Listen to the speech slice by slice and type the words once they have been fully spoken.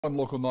One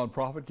local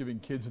nonprofit giving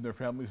kids and their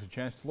families a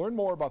chance to learn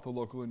more about the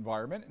local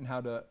environment and how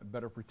to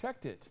better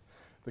protect it.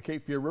 The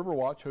Cape Fear River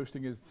Watch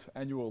hosting its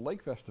annual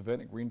Lake Fest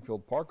event at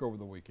Greenfield Park over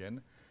the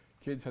weekend.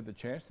 Kids had the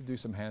chance to do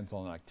some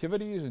hands-on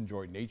activities,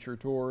 enjoy nature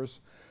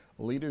tours.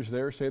 Leaders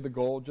there say the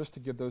goal just to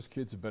give those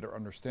kids a better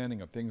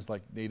understanding of things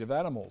like native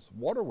animals,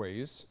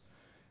 waterways,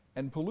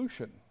 and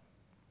pollution.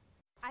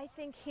 I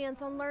think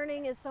hands-on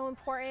learning is so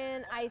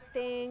important. I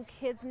think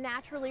kids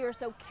naturally are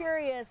so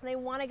curious and they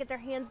want to get their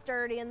hands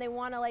dirty and they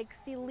want to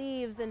see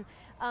leaves and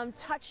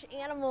touch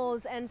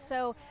animals, and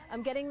so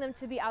getting them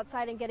to be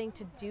outside and getting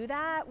to do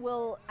that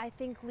will, I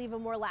think, leave a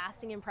more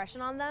lasting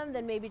impression on them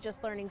than maybe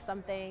just learning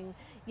something,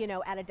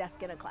 at a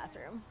desk in a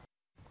classroom.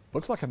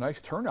 Looks like a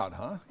nice turnout,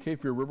 huh?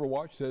 Cape Fear River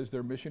Watch says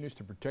their mission is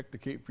to protect the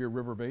Cape Fear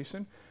River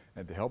Basin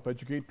and to help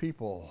educate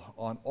people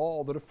on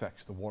all that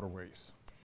affects the waterways.